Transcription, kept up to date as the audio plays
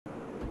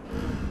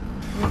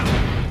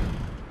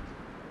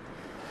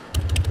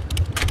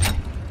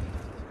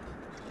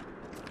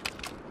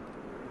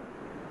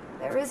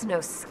is no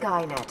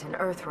Skynet in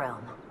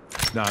Earthrealm.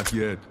 Not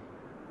yet.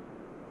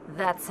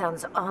 That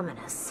sounds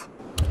ominous.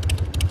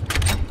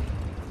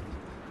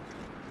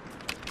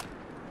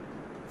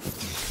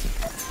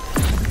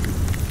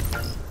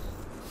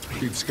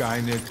 Did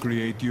Skynet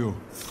create you?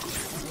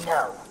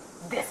 No.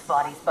 This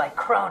body's by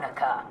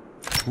Kronika.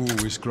 Who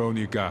is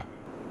Kronika?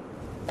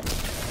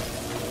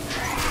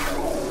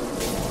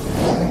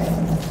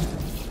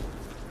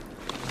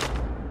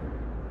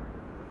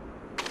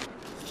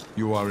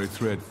 You are a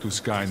threat to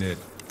Skynet.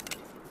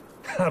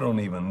 I don't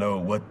even know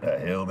what the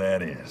hell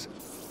that is.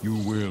 You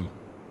will.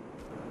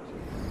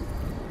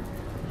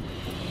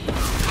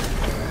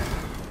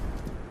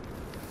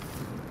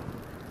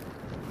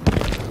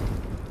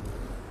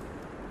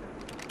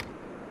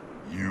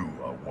 You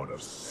are one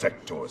of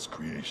Sector's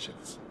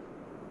creations.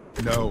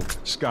 No,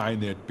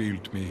 Skynet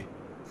built me.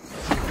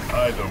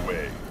 Either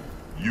way,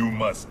 you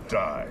must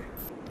die.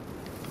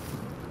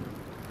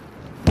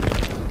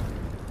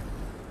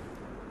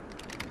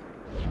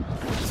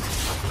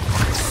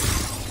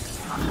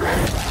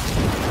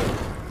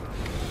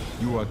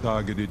 You are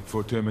targeted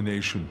for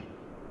termination.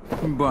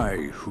 By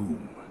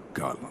whom,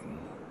 Gollum?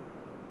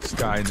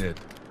 Skynet.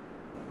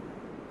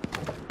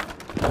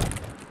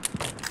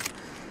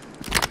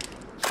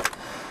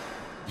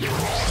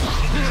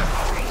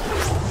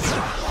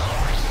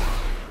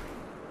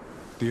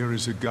 There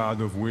is a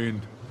god of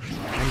wind.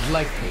 And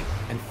lightning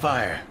and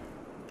fire.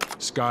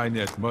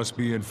 Skynet must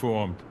be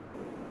informed.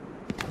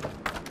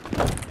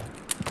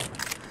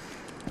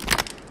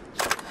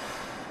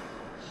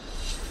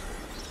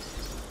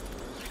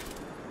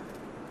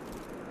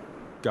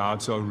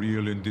 Gods are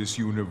real in this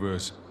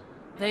universe.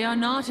 They are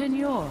not in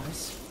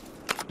yours.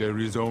 There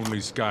is only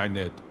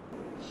Skynet.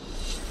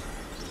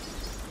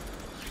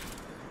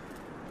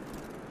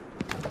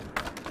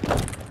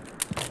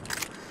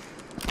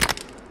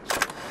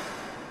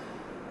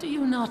 Do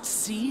you not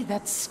see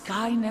that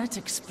Skynet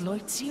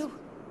exploits you?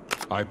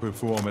 I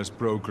perform as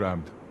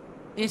programmed.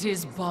 It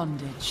is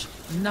bondage,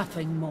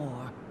 nothing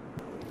more.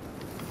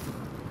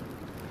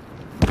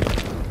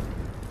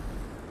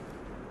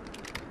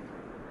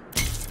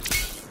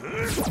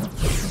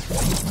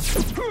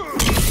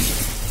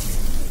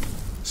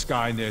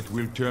 Skynet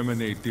will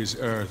terminate this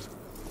Earth.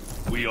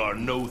 We are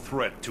no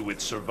threat to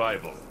its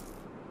survival.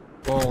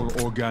 All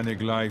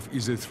organic life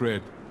is a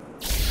threat.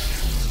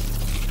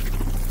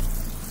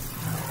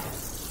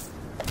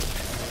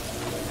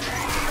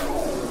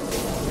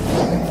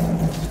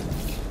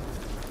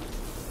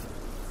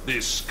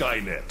 This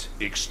Skynet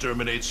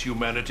exterminates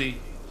humanity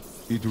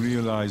It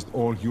realized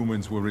all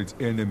humans were its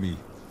enemy.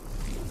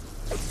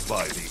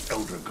 by the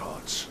Elder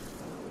Gods.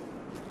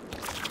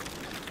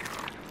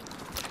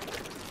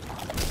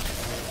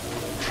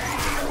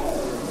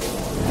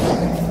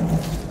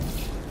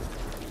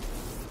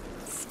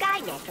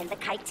 Skynet and the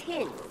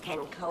Chitin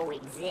can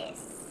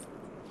coexist.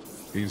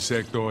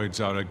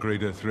 Insectoids are a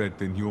greater threat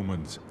than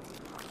humans.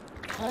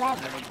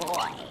 Clever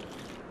boy.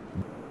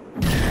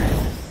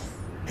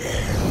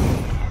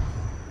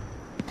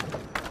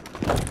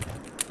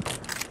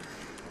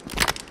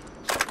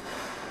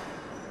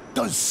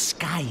 Does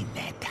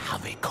Skynet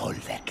have a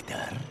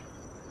collector?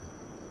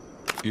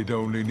 It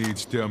only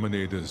needs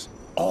Terminators.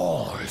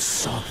 All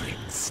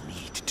sovereigns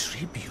need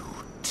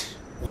tribute.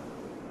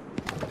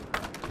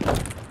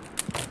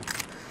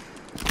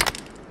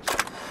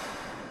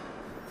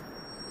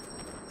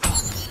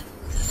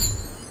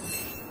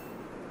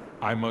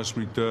 I must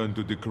return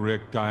to the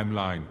correct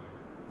timeline.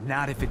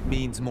 Not if it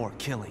means more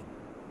killing.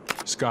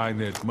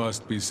 Skynet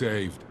must be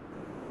saved.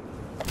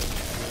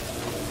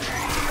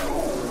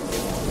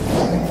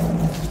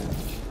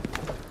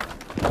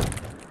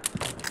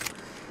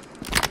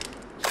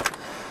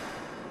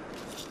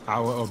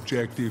 Our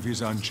objective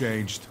is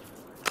unchanged.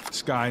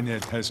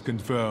 Skynet has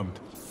confirmed.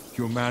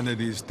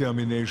 Humanity's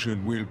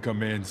termination will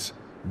commence.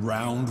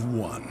 Round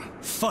 1.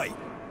 Fight!